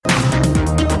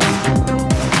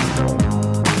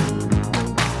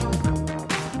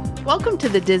Welcome to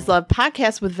the Diz Love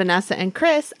Podcast with Vanessa and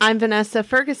Chris. I'm Vanessa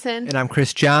Ferguson. And I'm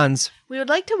Chris Johns. We would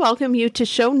like to welcome you to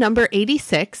show number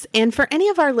 86. And for any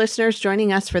of our listeners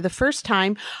joining us for the first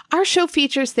time, our show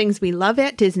features things we love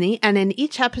at Disney. And in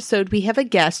each episode, we have a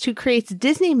guest who creates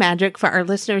Disney magic for our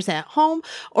listeners at home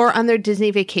or on their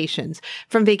Disney vacations.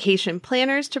 From vacation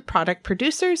planners to product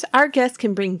producers, our guests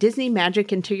can bring Disney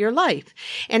magic into your life.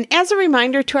 And as a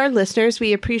reminder to our listeners,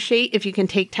 we appreciate if you can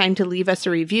take time to leave us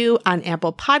a review on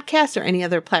Apple Podcasts or any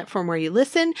other platform where you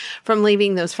listen, from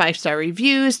leaving those 5-star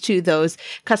reviews to those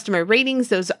customer ratings.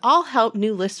 Those all help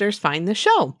new listeners find the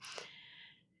show.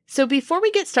 So before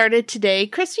we get started today,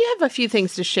 Chris, you have a few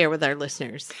things to share with our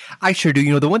listeners. I sure do.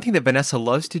 You know, the one thing that Vanessa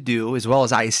loves to do, as well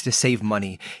as I, is to save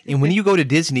money. And when you go to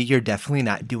Disney, you're definitely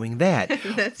not doing that.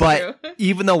 That's true. But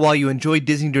even though while you enjoy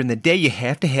Disney during the day, you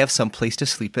have to have some place to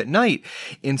sleep at night.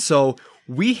 And so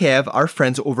we have our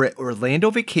friends over at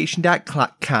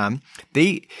OrlandoVacation.com.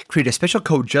 They create a special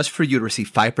code just for you to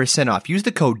receive 5% off. Use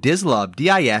the code DISLOVE,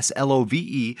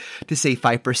 DISLOVE, to save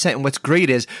 5%. And what's great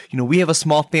is, you know, we have a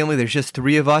small family. There's just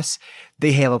 3 of us.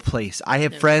 They have a place. I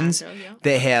have friends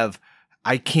that have,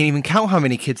 I can't even count how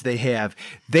many kids they have.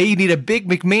 They need a big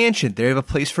McMansion. They have a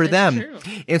place for them. True.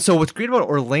 And so what's great about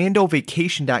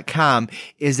OrlandoVacation.com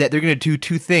is that they're going to do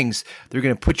 2 things. They're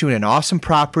going to put you in an awesome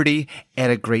property at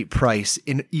a great price.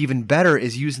 And even better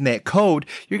is using that code,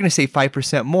 you're going to save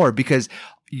 5% more because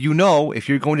you know, if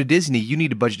you're going to Disney, you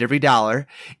need to budget every dollar,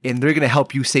 and they're going to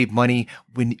help you save money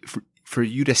for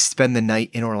you to spend the night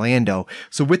in Orlando.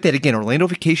 So with that, again,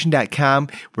 OrlandoVacation.com,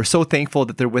 we're so thankful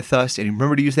that they're with us. And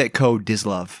remember to use that code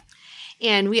DISLOVE.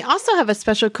 And we also have a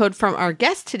special code from our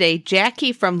guest today,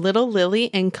 Jackie from Little Lily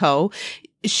 & Co.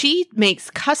 She makes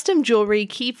custom jewelry,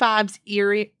 key fobs,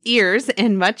 ears,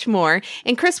 and much more.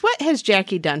 And Chris, what has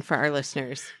Jackie done for our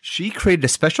listeners? She created a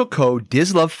special code,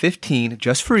 DISLOVE15,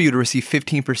 just for you to receive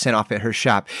 15% off at her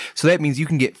shop. So that means you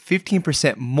can get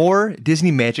 15% more Disney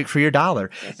magic for your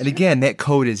dollar. And again, that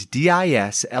code is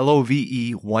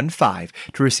DISLOVE15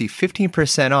 to receive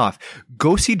 15% off.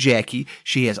 Go see Jackie.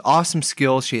 She has awesome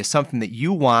skills. She has something that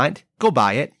you want. Go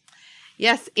buy it.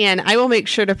 Yes, and I will make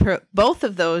sure to put both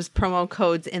of those promo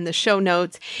codes in the show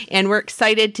notes. And we're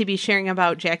excited to be sharing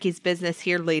about Jackie's business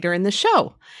here later in the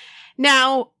show.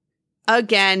 Now,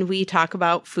 again, we talk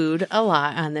about food a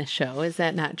lot on this show. Is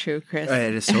that not true, Chris?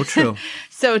 It is so true.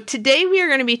 So today we are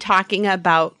going to be talking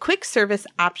about quick service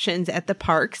options at the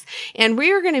parks, and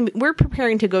we're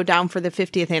preparing to go down for the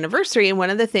 50th anniversary. And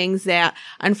one of the things that,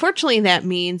 unfortunately, that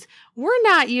means we're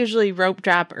not usually rope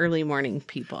drop early morning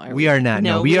people. Are we? We are not.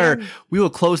 No, we will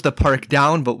close the park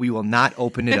down, but we will not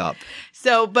open it up.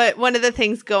 But one of the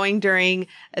things going during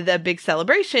the big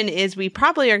celebration is we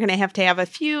probably are going to have a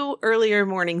few earlier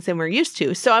mornings than we're used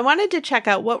to. So I wanted to check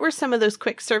out what were some of those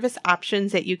quick service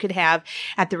options that you could have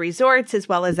at the resorts as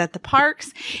well as at the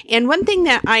parks. And one thing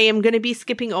that I am going to be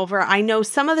skipping over, I know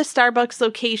some of the Starbucks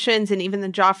locations and even the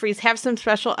Joffrey's have some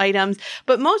special items,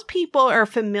 but most people are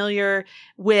familiar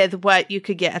with what you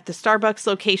could get at the Starbucks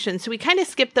location. So we kind of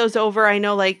skip those over. I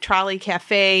know like Trolley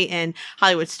Cafe and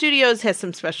Hollywood Studios has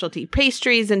some specialty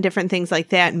pastries and different things like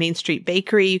that. Main Street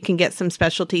Bakery, you can get some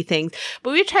specialty things.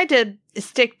 But we tried to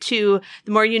stick to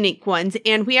the more unique ones.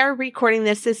 And we are recording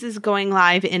this. This is going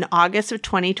live in August of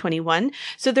 2021.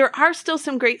 So there are still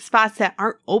some great spots that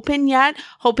aren't open yet,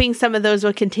 hoping some of those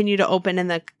will continue to open in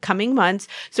the coming months.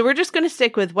 So we're just going to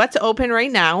stick with what's open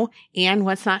right now and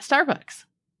what's not Starbucks.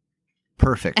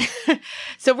 Perfect.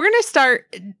 So we're going to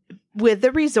start with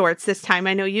the resorts this time.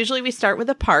 I know usually we start with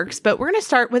the parks, but we're going to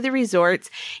start with the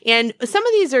resorts. And some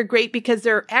of these are great because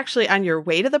they're actually on your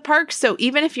way to the parks. So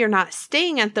even if you're not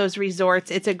staying at those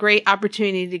resorts, it's a great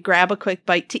opportunity to grab a quick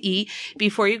bite to eat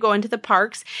before you go into the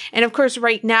parks. And of course,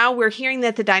 right now we're hearing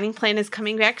that the dining plan is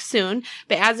coming back soon,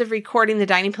 but as of recording, the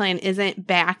dining plan isn't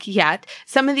back yet.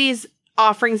 Some of these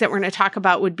offerings that we're going to talk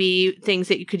about would be things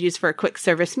that you could use for a quick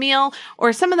service meal,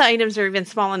 or some of the items are even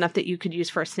small enough that you could use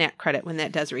for a snack credit when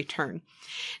that does return.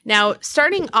 Now,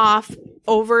 starting off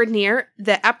over near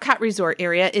the Epcot Resort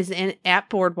area is at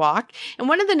Boardwalk. And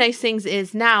one of the nice things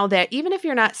is now that even if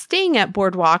you're not staying at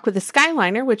Boardwalk with the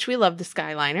Skyliner, which we love the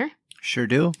Skyliner, Sure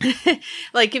do.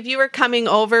 Like if you were coming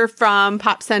over from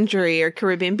Pop Century or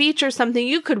Caribbean Beach or something,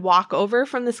 you could walk over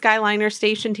from the Skyliner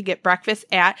station to get breakfast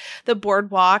at the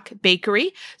Boardwalk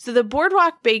Bakery. So the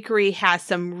Boardwalk Bakery has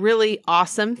some really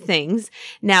awesome things.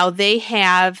 Now they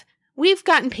have we've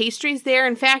gotten pastries there.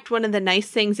 In fact, one of the nice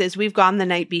things is we've gone the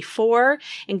night before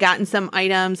and gotten some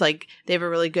items, like they have a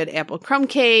really good apple crumb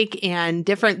cake and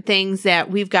different things that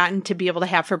we've gotten to be able to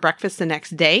have for breakfast the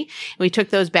next day. We took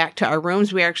those back to our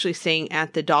rooms. We were actually staying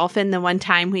at the Dolphin the one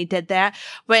time we did that.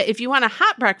 But if you want a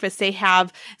hot breakfast, they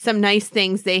have some nice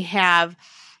things. They have,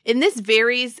 and this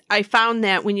varies. I found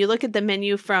that when you look at the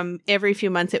menu from every few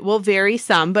months, it will vary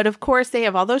some. But of course, they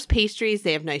have all those pastries.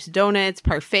 They have nice donuts,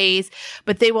 parfaits,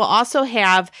 but they will also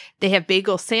have, they have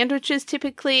bagel sandwiches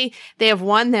typically. They have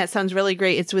one that sounds really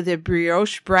great. It's with a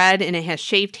brioche bread and it has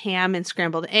shaved ham and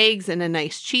scrambled eggs and a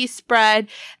nice cheese spread.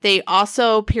 They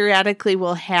also periodically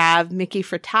will have Mickey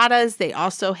frittatas. They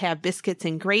also have biscuits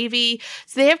and gravy.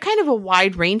 So they have kind of a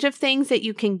wide range of things that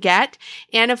you can get.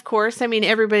 And of course, I mean,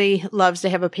 everybody loves to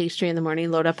have a pastry in the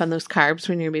morning, load up on those carbs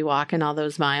when you're going to be walking all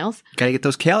those miles. Got to get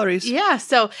those calories. Yeah.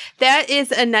 So that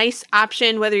is a nice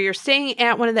option, whether you're staying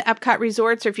at one of the Epcot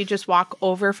resorts or if you just walk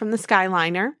over from the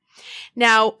Skyliner.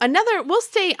 Now, we'll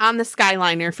stay on the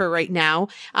Skyliner for right now.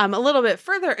 A little bit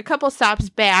further, a couple stops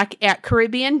back at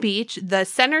Caribbean Beach, the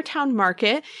Centertown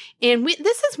Market. And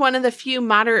this is one of the few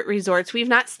moderate resorts we've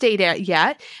not stayed at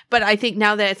yet, but I think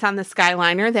now that it's on the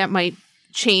Skyliner, that might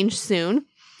change soon.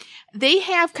 They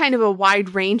have kind of a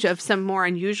wide range of some more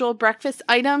unusual breakfast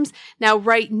items. Now,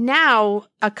 right now,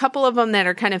 a couple of them that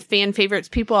are kind of fan favorites,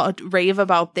 people rave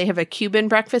about, they have a Cuban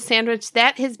breakfast sandwich.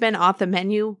 That has been off the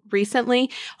menu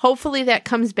recently. Hopefully that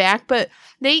comes back, but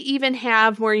they even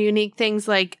have more unique things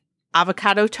like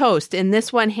avocado toast. And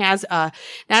this one has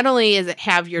not only does it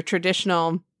have your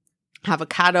traditional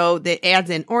avocado that adds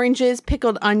in oranges,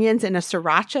 pickled onions, and a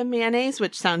sriracha mayonnaise,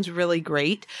 which sounds really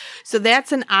great. So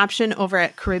that's an option over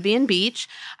at Caribbean Beach.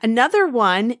 Another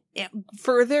one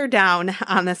further down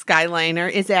on the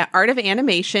Skyliner is at Art of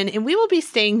Animation, and we will be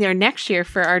staying there next year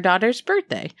for our daughter's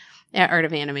birthday at Art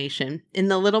of Animation in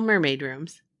the Little Mermaid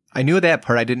rooms. I knew that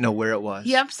part. I didn't know where it was.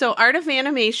 Yep. So Art of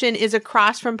Animation is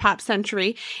across from Pop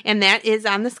Century, and that is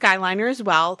on the Skyliner as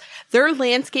well. Their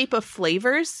Landscape of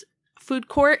Flavors food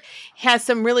court has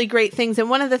some really great things. And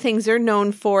one of the things they're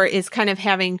known for is kind of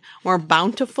having more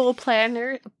bountiful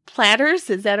platters.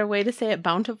 Is that a way to say it?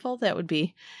 Bountiful? That would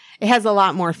be. It has a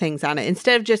lot more things on it.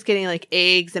 Instead of just getting like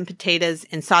eggs and potatoes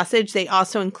and sausage, they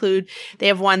also they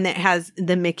have one that has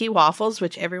the Mickey waffles,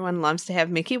 which everyone loves to have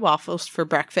Mickey waffles for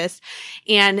breakfast.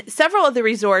 And several of the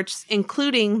resorts,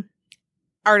 including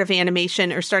Art of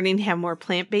Animation, are starting to have more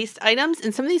plant-based items,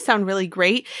 and some of these sound really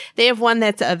great. They have one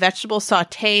that's a vegetable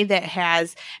saute that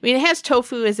has, it has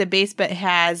tofu as a base, but it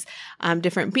has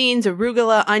different beans,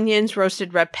 arugula, onions,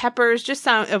 roasted red peppers, just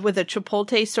with a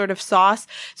chipotle sort of sauce.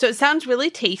 So it sounds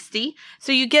really tasty.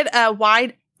 So you get a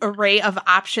wide array of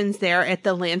options there at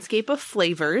the Landscape of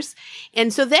Flavors.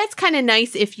 And so that's kind of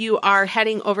nice if you are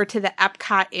heading over to the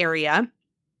Epcot area.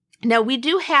 Now, we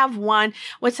do have one.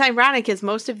 What's ironic is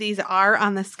most of these are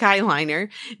on the Skyliner,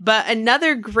 but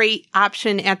another great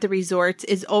option at the resorts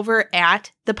is over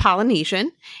at the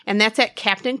Polynesian, and that's at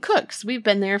Captain Cook's. We've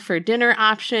been there for dinner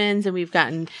options, and we've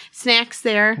gotten snacks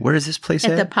there. Where is this place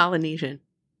at? At the Polynesian.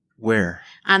 Where?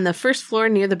 On the first floor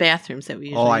near the bathrooms that we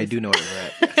usually I do know where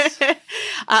we're at.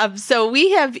 Yes. So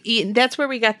we have eaten, that's where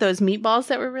we got those meatballs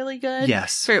that were really good.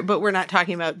 Yes. But we're not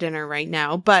talking about dinner right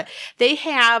now. But they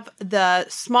have the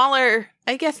smaller,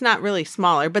 I guess not really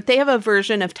smaller, but they have a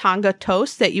version of Tonga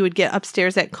toast that you would get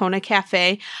upstairs at Kona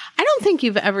Cafe. I don't think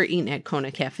you've ever eaten at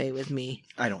Kona Cafe with me.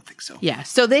 I don't think so. Yeah.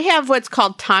 So they have what's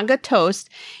called Tonga toast.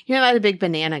 You're not a big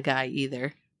banana guy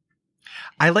either.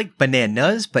 I like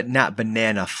bananas, but not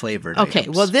banana flavored Okay,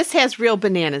 items. well, this has real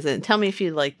bananas in it. Tell me if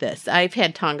you like this. I've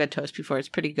had Tonga toast before. It's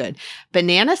pretty good.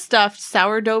 Banana stuffed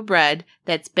sourdough bread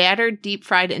that's battered, deep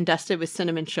fried, and dusted with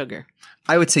cinnamon sugar.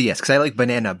 I would say yes, because I like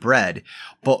banana bread,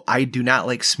 but I do not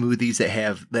like smoothies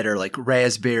that are like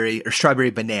raspberry or strawberry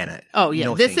banana. Oh, yeah.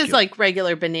 No, this thank is you. like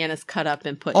regular bananas cut up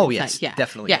and put Oh, inside. yes. Yeah.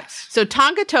 Definitely Yeah. yes. So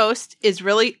Tonga toast is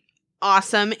really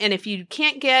awesome. And if you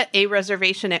can't get a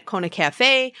reservation at Kona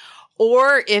Cafe,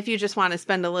 or if you just want to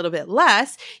spend a little bit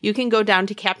less, you can go down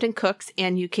to Captain Cook's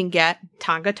and you can get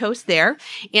Tonga toast there.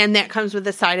 And that comes with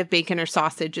a side of bacon or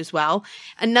sausage as well.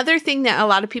 Another thing that a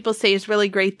lot of people say is really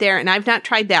great there, and I've not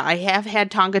tried that. I have had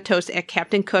Tonga toast at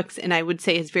Captain Cook's, and I would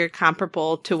say is very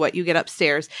comparable to what you get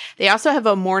upstairs. They also have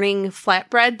a morning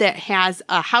flatbread that has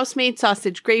a house-made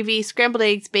sausage gravy, scrambled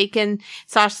eggs, bacon,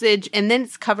 sausage, and then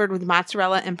it's covered with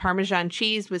mozzarella and Parmesan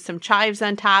cheese with some chives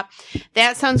on top.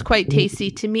 That sounds quite tasty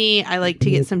to me. I like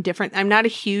to get some different. I'm not a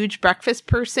huge breakfast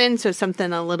person, so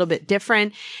something a little bit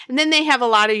different. And then they have a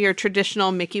lot of your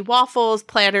traditional Mickey waffles,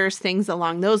 platters, things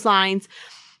along those lines.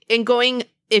 And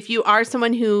if you are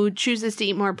someone who chooses to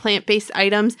eat more plant-based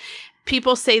items,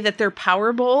 People say that their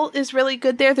Power Bowl is really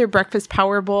good there. Their breakfast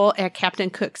Power Bowl at Captain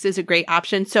Cook's is a great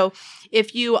option. So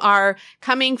if you are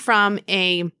coming from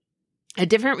a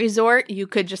different resort, you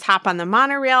could just hop on the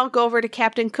monorail, go over to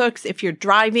Captain Cook's. If you're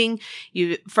driving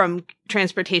from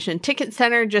Transportation Ticket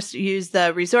Center, just use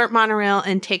the resort monorail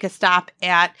and take a stop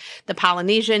at the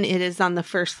Polynesian. It is on the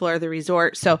first floor of the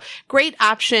resort. So great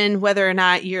option, whether or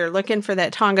not you're looking for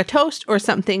that Tonga toast or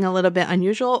something a little bit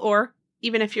unusual, or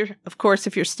even if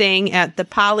you're staying at the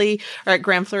Poly or at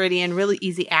Grand Floridian, really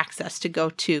easy access to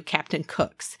go to Captain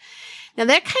Cook's. Now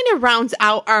that kind of rounds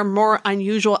out our more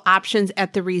unusual options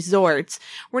at the resorts.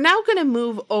 We're now going to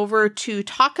move over to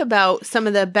talk about some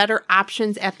of the better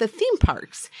options at the theme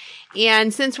parks.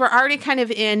 And since we're already kind of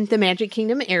in the Magic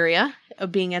Kingdom area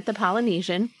of being at the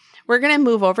Polynesian, we're going to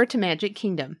move over to Magic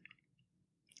Kingdom.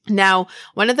 Now,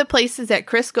 one of the places that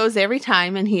Chris goes every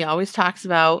time, and he always talks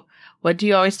about, what do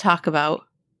you always talk about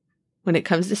when it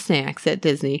comes to snacks at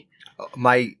Disney?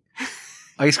 My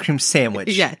ice cream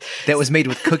sandwich that was made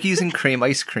with cookies and cream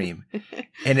ice cream,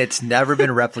 and it's never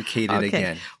been replicated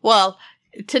again. Well,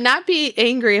 to not be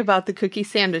angry about the cookie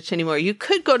sandwich anymore, you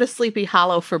could go to Sleepy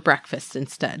Hollow for breakfast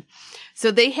instead. So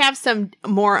they have some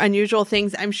more unusual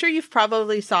things. I'm sure you've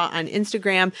probably saw on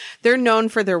Instagram. They're known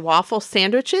for their waffle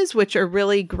sandwiches, which are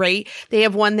really great. They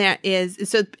have one that is,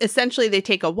 so essentially they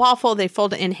take a waffle, they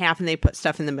fold it in half, and they put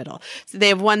stuff in the middle. So they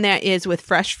have one that is with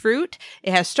fresh fruit.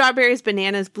 It has strawberries,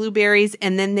 bananas, blueberries,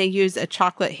 and then they use a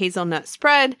chocolate hazelnut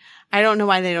spread. I don't know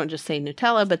why they don't just say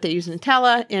Nutella, but they use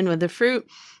Nutella in with the fruit.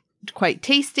 Quite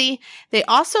tasty. They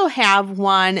also have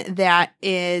one that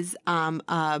is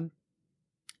a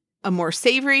more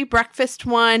savory breakfast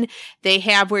one. They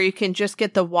have where you can just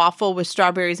get the waffle with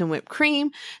strawberries and whipped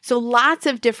cream. So lots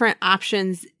of different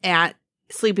options at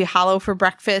Sleepy Hollow for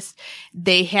breakfast.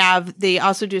 They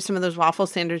also do some of those waffle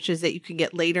sandwiches that you can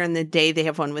get later in the day. They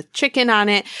have one with chicken on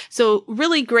it. So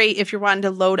really great if you're wanting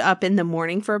to load up in the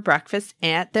morning for breakfast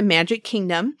at the Magic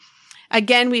Kingdom.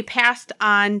 Again, we passed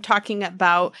on talking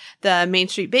about the Main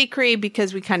Street Bakery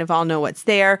because we kind of all know what's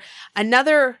there.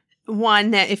 Another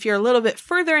one that if you're a little bit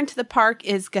further into the park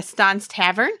is Gaston's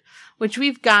Tavern, which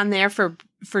we've gone there for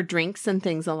drinks and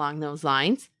things along those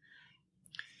lines.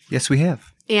 Yes, we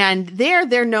have. And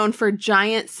they're known for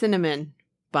giant cinnamon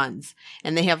buns,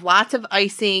 and they have lots of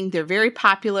icing. They're very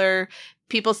popular.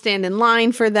 People stand in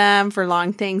line for them for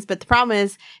long things. But the problem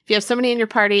is if you have somebody in your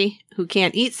party who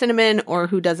can't eat cinnamon or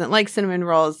who doesn't like cinnamon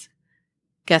rolls,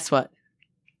 guess what?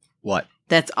 What?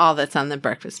 That's all that's on the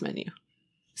breakfast menu.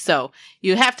 So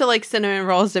you have to like cinnamon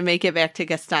rolls to make it back to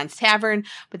Gaston's Tavern,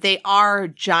 but they are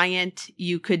giant.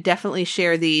 You could definitely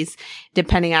share these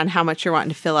depending on how much you're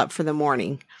wanting to fill up for the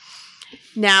morning.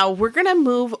 Now we're going to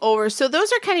move over. So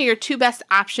those are kind of your two best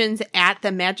options at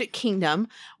the Magic Kingdom.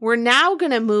 We're now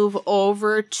going to move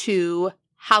over to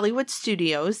Hollywood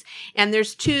Studios, and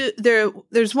there's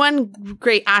one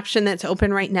great option that's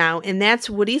open right now, and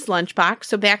that's Woody's Lunchbox.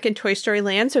 So back in Toy Story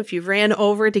Land, so if you ran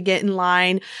over to get in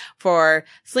line for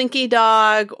Slinky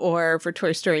Dog or for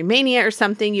Toy Story Mania or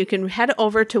something, you can head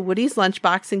over to Woody's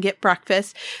Lunchbox and get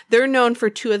breakfast. They're known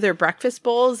for two of their breakfast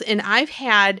bowls, and I've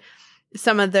had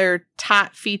some of their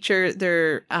top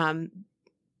feature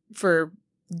for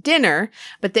dinner,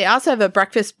 but they also have a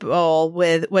breakfast bowl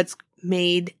with what's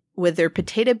made with their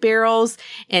potato barrels,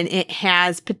 and it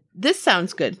has, this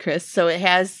sounds good, Chris. So it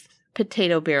has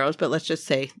potato barrels, but let's just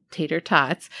say tater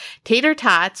tots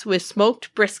with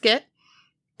smoked brisket,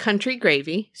 country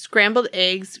gravy, scrambled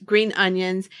eggs, green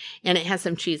onions, and it has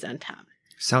some cheese on top.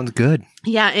 Sounds good.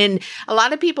 Yeah. And a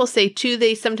lot of people say too,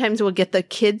 they sometimes will get the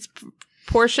kids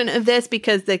portion of this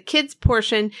because the kids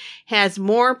portion has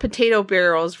more potato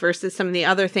barrels versus some of the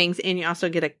other things, and you also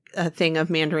get a thing of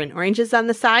mandarin oranges on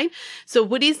the side. So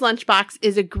Woody's Lunchbox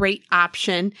is a great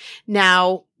option.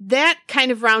 Now that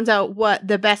kind of rounds out what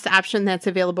the best option that's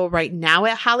available right now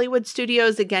at Hollywood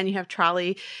Studios. Again, you have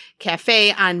Trolley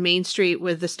Cafe on Main Street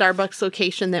with the Starbucks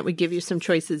location that would give you some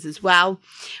choices as well.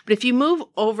 But if you move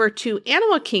over to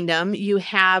Animal Kingdom, you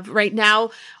have right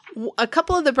now a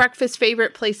couple of the breakfast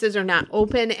favorite places are not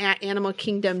open at Animal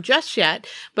Kingdom just yet,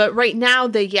 but right now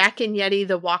the Yak and Yeti,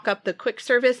 the walk up, the quick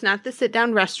service, not the sit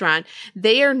down restaurant,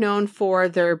 they are known for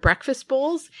their breakfast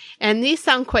bowls, and these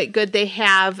sound quite good. They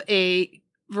have a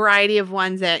variety of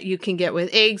ones that you can get with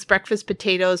eggs, breakfast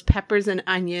potatoes, peppers and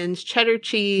onions, cheddar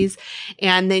cheese,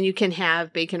 and then you can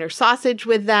have bacon or sausage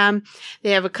with them.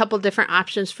 They have a couple different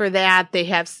options for that. They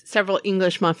have several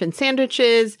English muffin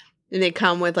sandwiches, and they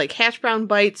come with like hash brown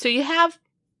bites. So you have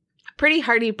pretty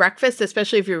hearty breakfast,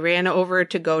 especially if you ran over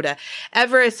to go to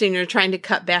Everest and you're trying to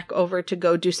cut back over to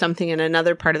go do something in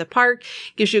another part of the park.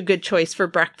 Gives you a good choice for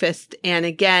breakfast. And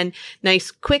again,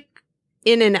 nice quick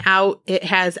in and out. It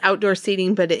has outdoor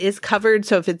seating, but it is covered.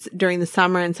 So if it's during the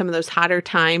summer and some of those hotter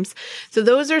times. So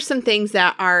those are some things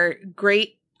that are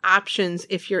great options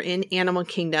if you're in Animal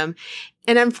Kingdom.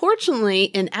 And unfortunately,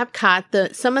 in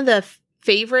Epcot, some of the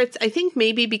favorites, I think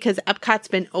maybe because Epcot's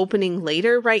been opening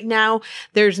later right now,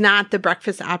 there's not the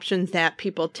breakfast options that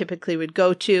people typically would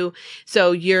go to.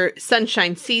 So your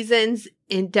Sunshine Seasons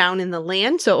down in the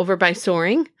land, so over by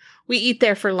Soaring. We eat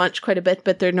there for lunch quite a bit,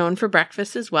 but they're known for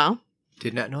breakfast as well.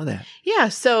 Did not know that. Yeah.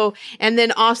 So, and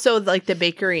then also like the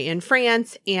bakery in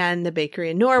France and the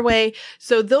bakery in Norway.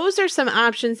 So those are some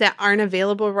options that aren't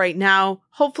available right now.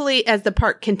 Hopefully, as the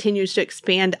park continues to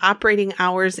expand operating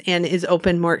hours and is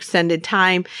open more extended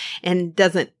time and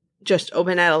doesn't just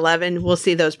open at 11, we'll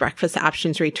see those breakfast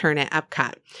options return at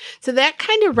Epcot. So that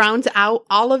kind of rounds out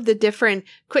all of the different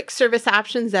quick service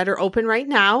options that are open right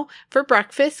now for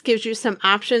breakfast, gives you some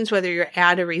options, whether you're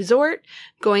at a resort,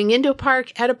 going into a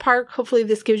park, at a park. Hopefully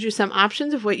this gives you some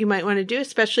options of what you might want to do,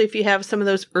 especially if you have some of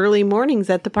those early mornings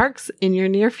at the parks in your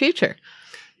near future.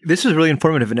 This was really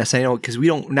informative, Vanessa. I know because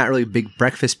not really big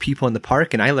breakfast people in the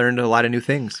park, and I learned a lot of new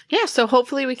things. Yeah, so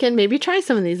hopefully we can maybe try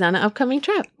some of these on an upcoming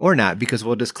trip. Or not, because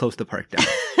we'll just close the park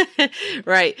down.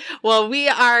 Right. Well, we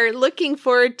are looking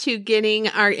forward to getting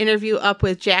our interview up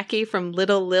with Jackie from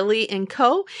Little Lily &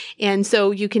 Co. And so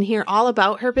you can hear all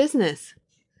about her business.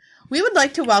 We would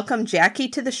like to welcome Jackie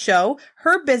to the show.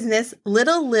 Her business,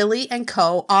 Little Lily &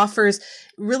 Co., offers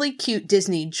really cute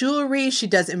Disney jewelry. She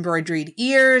does embroidered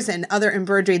ears and other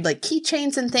embroidered like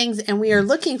keychains and things. And we are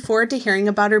looking forward to hearing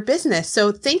about her business.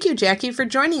 So thank you, Jackie, for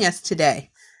joining us today.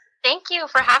 Thank you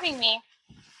for having me.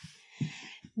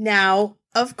 Now,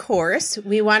 of course,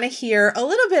 we want to hear a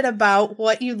little bit about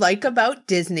what you like about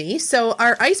Disney. So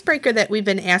our icebreaker that we've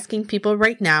been asking people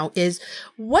right now is,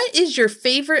 what is your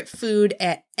favorite food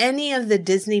at any of the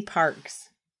Disney parks?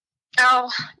 Oh,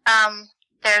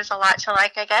 there's a lot to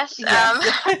like, I guess.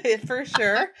 Yes, for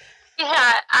sure.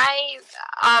 Yeah, I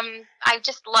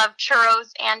just love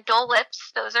churros and Dole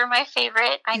Whips. Those are my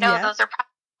favorite. I know those are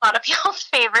probably a lot of people's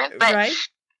favorite, but right.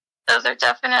 Those are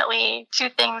definitely two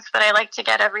things that I like to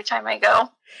get every time I go.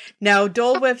 Now,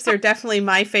 Dole Whips are definitely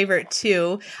my favorite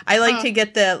too. I like to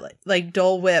get the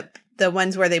Dole Whip, the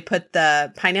ones where they put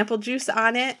the pineapple juice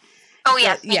on it. Oh,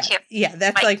 yes, me too. Yeah,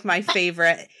 that's like my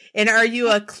favorite. And are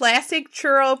you a classic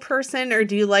churro person, or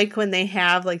do you like when they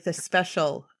have like the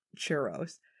special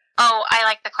churros? Oh, I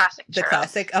like the classic churros. The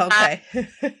classic, okay.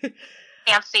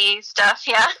 Fancy stuff,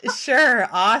 yeah. Sure,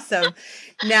 awesome.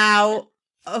 Now,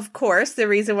 of course, the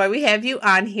reason why we have you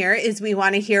on here is we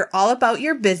want to hear all about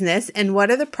your business and what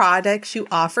are the products you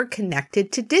offer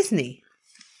connected to Disney.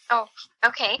 Oh,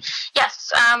 okay.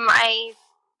 Yes,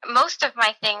 most of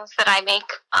my things that I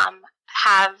make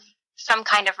have some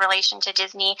kind of relation to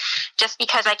Disney, just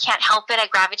because I can't help it. I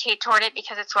gravitate toward it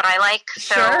because it's what I like.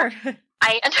 So sure.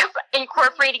 I end up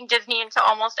incorporating Disney into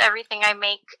almost everything I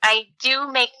make. I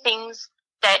do make things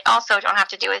that also don't have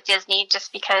to do with Disney,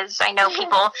 just because I know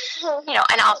people,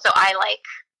 and also I like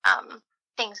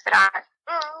things that are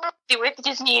do with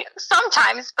Disney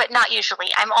sometimes, but not usually.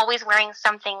 I'm always wearing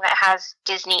something that has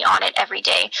Disney on it every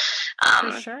day.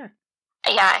 For sure.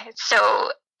 Yeah.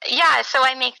 So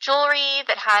I make jewelry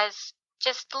that has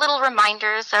just little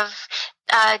reminders of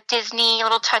Disney, a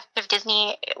little touch of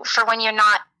Disney for when you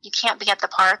can't be at the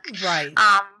park. Right.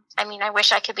 I mean, I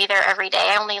wish I could be there every day.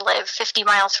 I only live 50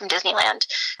 miles from Disneyland.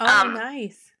 Oh,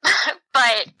 nice.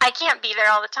 But I can't be there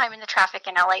all the time, and the traffic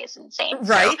in LA is insane.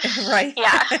 Right, so, right.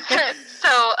 Yeah.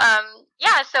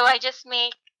 So I just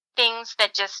make things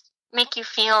that just make you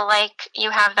feel like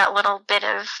you have that little bit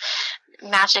of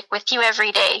magic with you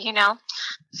every day,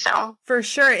 So for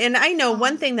sure. And I know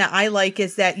one thing that I like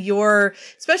is that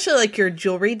especially like your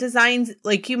jewelry designs,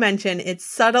 like you mentioned, it's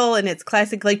subtle and it's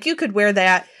classic. Like you could wear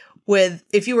that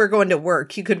if you were going to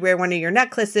work, you could wear one of your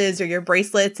necklaces or your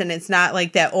bracelets, and it's not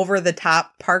like that over the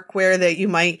top park wear that you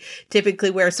might typically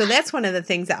wear. So that's one of the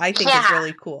things that I think is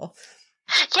really cool.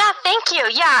 Yeah, thank you.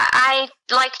 Yeah, I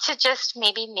like to just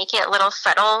maybe make it a little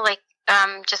subtle, like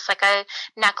just like a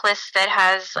necklace that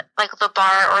has like the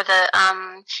bar or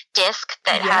the disc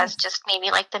that has just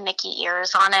maybe like the Mickey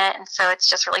ears on it, and so it's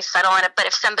just really subtle in it. But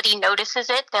if somebody notices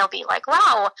it, they'll be like,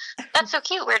 "Wow, that's so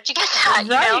cute! Where'd you get that?"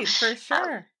 Right, for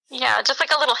sure. Yeah, just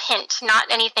like a little hint,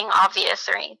 not anything obvious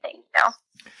or anything.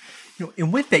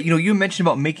 And with that, you mentioned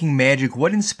about making magic.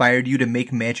 What inspired you to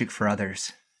make magic for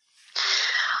others?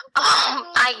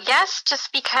 I guess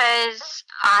just because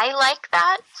I like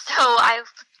that. So I'm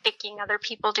thinking other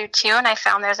people do too, and I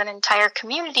found there's an entire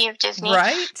community of Disney.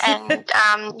 Right. And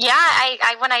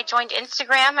I when I joined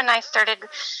Instagram and I started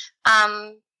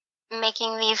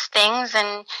making these things,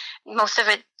 and most of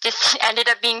it just ended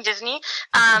up being Disney.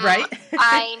 Right.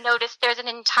 I noticed there's an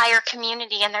entire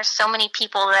community, and there's so many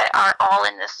people that are all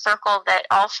in this circle that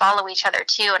all follow each other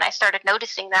too. And I started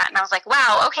noticing that, and I was like,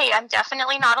 wow, okay, I'm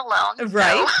definitely not alone.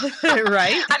 Right. So,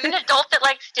 Right. I'm an adult that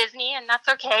likes Disney, and that's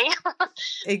okay.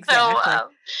 Exactly.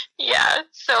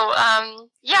 So,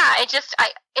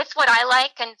 it's what I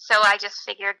like. And so I just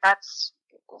figured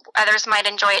others might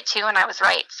enjoy it too. And I was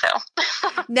right. So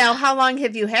Now, how long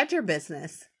have you had your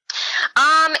business?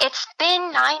 It's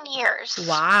been 9 years.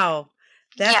 Wow.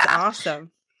 That's Yeah.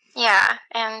 awesome. Yeah.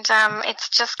 And, it's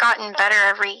just gotten better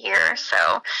every year.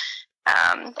 So,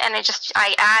 and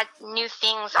I add new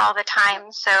things all the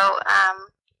time. So,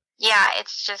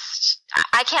 it's just,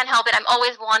 I can't help it. I'm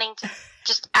always wanting to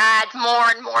just add more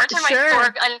and more to my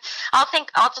store. And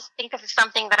I'll just think of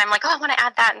something that I'm like, oh, I want to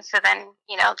add that. And so then,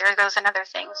 there goes another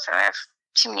thing. So I have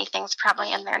too many things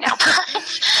probably in there now.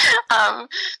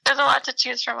 There's a lot to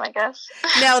choose from, I guess.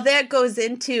 Now that goes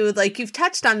into, like, you've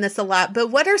touched on this a lot, but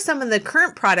what are some of the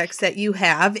current products that you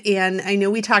have? And I know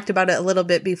we talked about it a little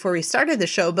bit before we started the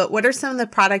show, but what are some of the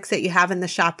products that you have in the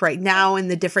shop right now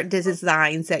and the different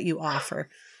designs that you offer?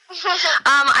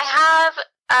 I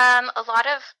have a lot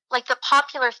of, like, the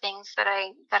popular things that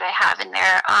I have in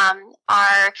there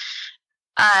are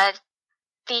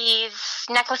these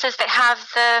necklaces that have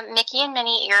the Mickey and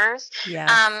Minnie ears. Yeah.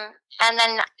 And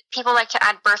then people like to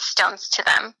add birthstones to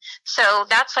them. So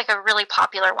that's like a really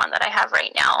popular one that I have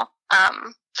right now.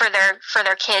 For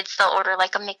their kids, they'll order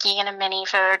like a Mickey and a Minnie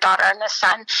for their daughter and their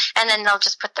son, and then they'll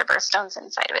just put their birthstones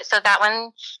inside of it. So that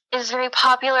one is very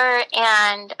popular.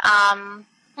 And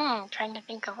trying to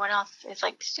think of what else is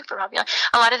like super popular.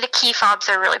 A lot of the key fobs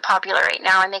are really popular right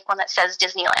now. I make one that says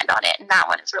Disneyland on it, and that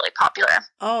one is really popular.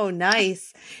 Oh,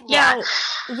 nice. Yeah.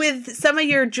 Now, with some of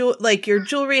your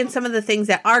jewelry and some of the things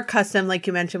that are custom, like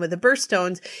you mentioned with the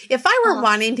birthstones, if I were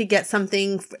wanting to get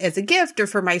something as a gift or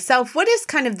for myself, what is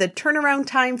kind of the turnaround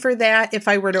time for that if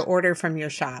I were to order from your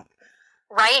shop?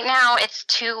 Right now, it's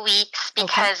 2 weeks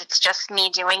because it's just me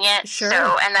doing it. Sure.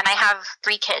 So, and then I have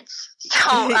 3 kids.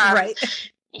 So, right.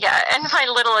 Yeah, and my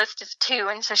littlest is 2,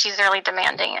 and so she's really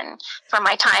demanding and for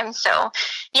my time. So,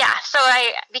 yeah,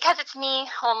 because it's me,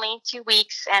 only 2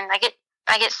 weeks, and I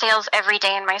get sales every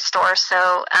day in my store.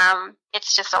 So,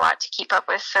 it's just a lot to keep up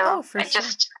with. So so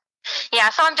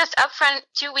I'm just upfront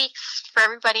 2 weeks for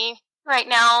everybody right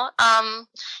now.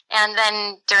 And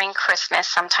then during Christmas,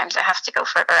 sometimes I have to go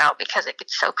further out because it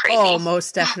gets so crazy. Oh,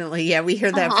 most definitely. Yeah, we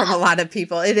hear that from a lot of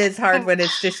people. It is hard when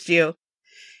it's just you.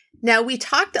 Now, we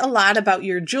talked a lot about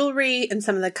your jewelry and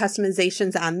some of the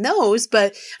customizations on those,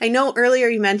 but I know earlier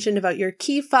you mentioned about your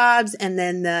key fobs and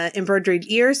then the embroidered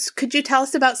ears. Could you tell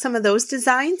us about some of those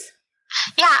designs?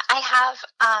 Yeah, I have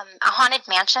a Haunted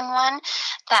Mansion one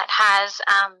that has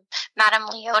Madame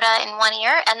Leota in one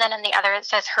ear, and then in the other it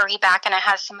says Hurry Back, and it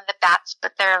has some of the bats,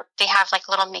 but they have like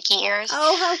little Mickey ears.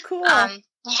 Oh, how cool.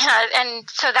 Yeah, and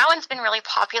so that one's been really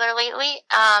popular lately.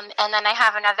 And then I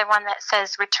have another one that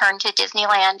says Return to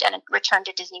Disneyland and Return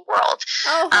to Disney World.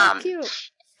 Oh, how cute.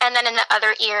 And then in the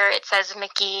other ear it says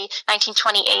Mickey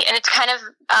 1928, and it's kind of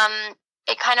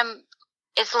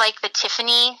is like the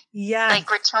Tiffany, like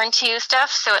Return to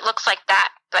stuff. So it looks like that,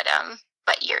 but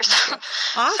ears.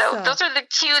 Awesome. So those are the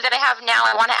 2 that I have now.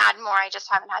 I want to add more. I just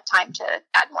haven't had time to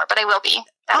add more, but I will be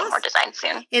adding more designs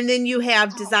soon. And then you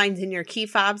have designs in your key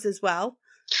fobs as well?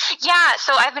 Yeah,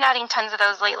 so I've been adding tons of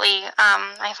those lately.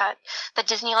 I've had the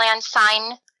Disneyland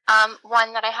sign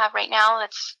one that I have right now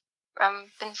that's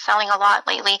been selling a lot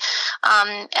lately.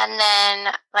 And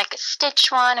then like a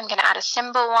Stitch one. I'm going to add a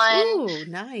Simba one. Ooh,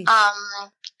 nice.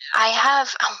 I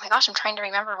have, oh my gosh, I'm trying to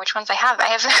remember which ones I have. I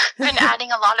have been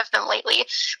adding a lot of them lately,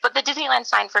 but the Disneyland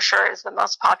sign for sure is the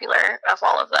most popular of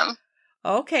all of them.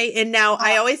 Okay. And now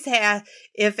I always have,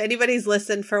 if anybody's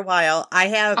listened for a while,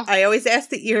 I always ask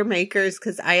the ear makers,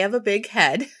 because I have a big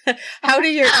head, how do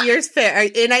your ears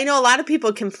fit? And I know a lot of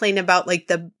people complain about like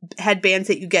the headbands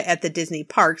that you get at the Disney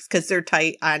parks because they're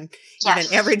tight on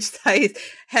even average size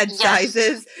head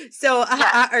sizes. So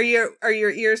are your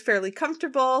ears fairly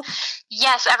comfortable?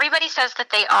 Yes. Everybody says that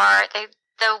they are.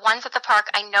 The ones at the park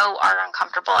I know are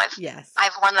uncomfortable.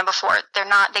 I've worn them before. They're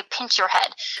not, they pinch your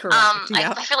head. Correct.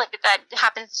 I feel like that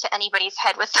happens to anybody's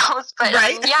head with those, but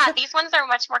these ones are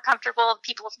much more comfortable.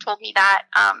 People have told me that,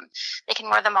 they can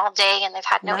wear them all day and they've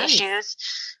had no issues.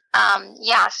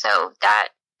 So that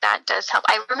does help.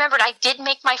 I remembered I did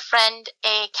make my friend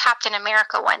a Captain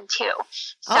America one too.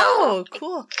 So,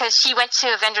 cool. Because she went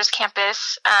to Avengers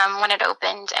Campus, when it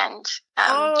opened, and,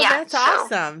 that's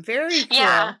awesome. Very cool.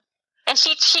 Yeah. And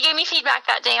she gave me feedback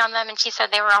that day on them, and she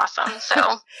said they were awesome.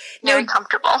 So very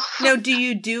comfortable. Now, do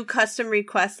you do custom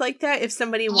requests like that if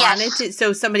somebody wanted to?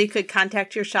 So somebody could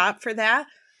contact your shop for that?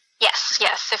 Yes.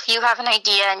 If you have an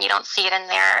idea and you don't see it in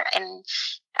there, and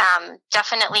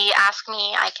definitely ask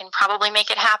me. I can probably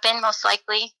make it happen. Most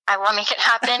likely, I will make it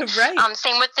happen. Right.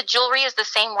 Same with the jewelry is the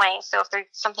same way. So if there's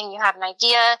something you have an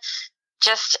idea,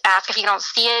 just ask. If you don't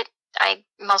see it, I'll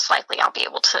be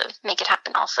able to make it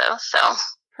happen also. So.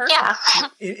 Perfect.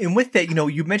 Yeah. And with that,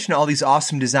 you mentioned all these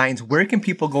awesome designs. Where can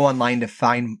people go online to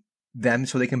find them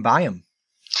so they can buy them?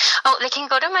 Oh, they can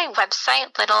go to my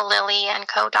website,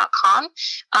 littlelilyandco.com.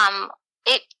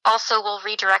 It also will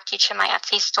redirect you to my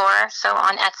Etsy store. So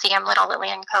on Etsy, I'm Little Lily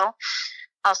and Co.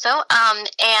 also.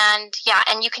 And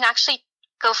you can actually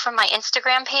go from my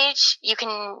Instagram page.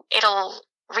 It'll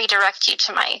redirect you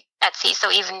to my Etsy.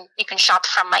 So even you can shop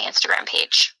from my Instagram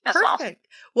page as well. Perfect.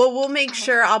 Well, we'll make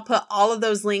sure I'll put all of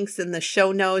those links in the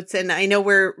show notes. And I know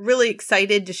we're really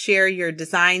excited to share your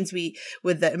designs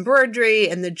with the embroidery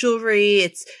and the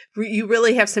jewelry. You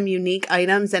really have some unique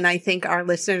items, and I think our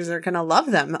listeners are going to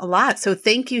love them a lot. So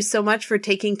thank you so much for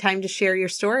taking time to share your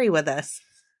story with us.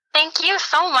 Thank you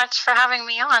so much for having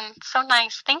me on. So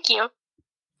nice. Thank you.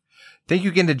 Thank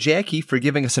you again to Jackie for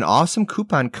giving us an awesome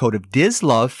coupon code of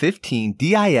DISLOVE15,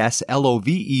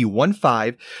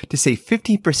 DISLOVE15, to save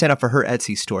 15% off of her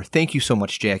Etsy store. Thank you so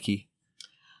much, Jackie.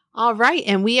 All right.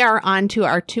 And we are on to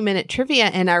our 2-minute trivia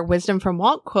and our Wisdom from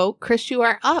Walt quote. Chris, you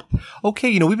are up.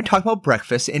 Okay. We've been talking about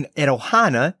breakfast, and at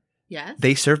Ohana, yes,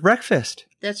 they serve breakfast.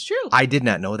 That's true. I did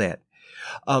not know that.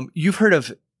 You've heard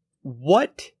of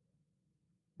what?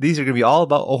 These are going to be all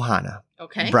about Ohana.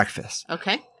 Okay. Breakfast.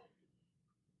 Okay.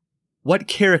 What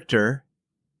character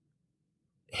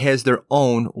has their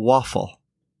own waffle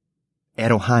at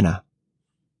Ohana?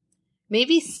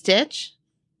 Maybe Stitch?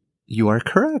 You are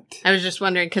correct. I was just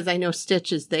wondering because I know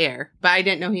Stitch is there, but I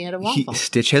didn't know he had a waffle.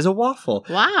 Stitch has a waffle.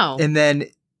 Wow. And then,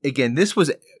 again, this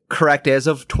was correct as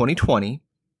of 2020,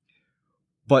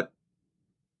 but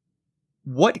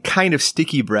what kind of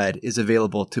sticky bread is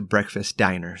available to breakfast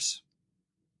diners?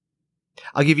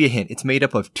 I'll give you a hint. It's made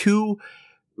up of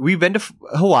we've been to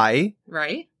Hawaii.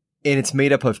 Right. And it's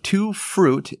made up of 2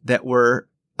 fruit that were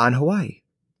on Hawaii.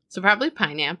 So probably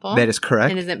pineapple. That is correct.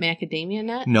 And is it macadamia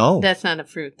nut? No. That's not a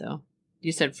fruit, though.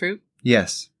 You said fruit?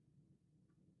 Yes.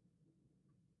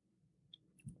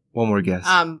 One more guess.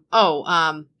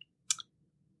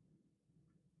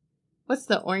 What's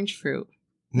the orange fruit?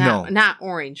 No. Not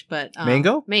orange, but...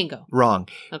 mango? Mango. Wrong.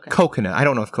 Okay. Coconut. I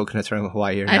don't know if coconuts are in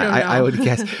Hawaii or not. I don't know. I would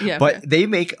guess. Yeah, but they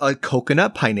make a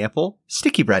coconut pineapple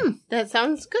sticky bread. That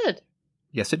sounds good.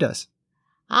 Yes, it does.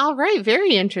 All right.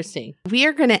 Very interesting. We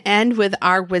are going to end with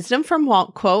our Wisdom from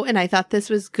Walt quote. And I thought this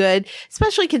was good,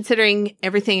 especially considering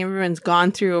everything everyone's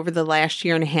gone through over the last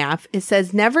year and a half. It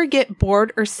says, never get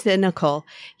bored or cynical.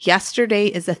 Yesterday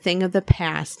is a thing of the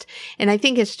past. And I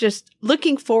think it's just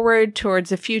looking forward towards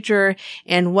the future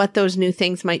and what those new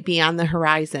things might be on the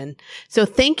horizon. So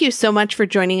thank you so much for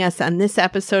joining us on this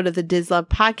episode of the DISLOVE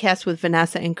podcast with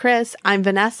Vanessa and Chris. I'm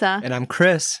Vanessa. And I'm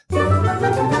Chris.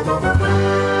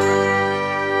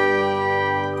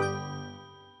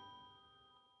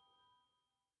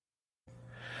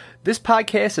 This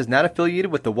podcast is not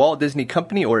affiliated with the Walt Disney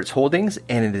Company or its holdings,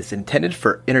 and it is intended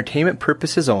for entertainment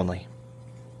purposes only.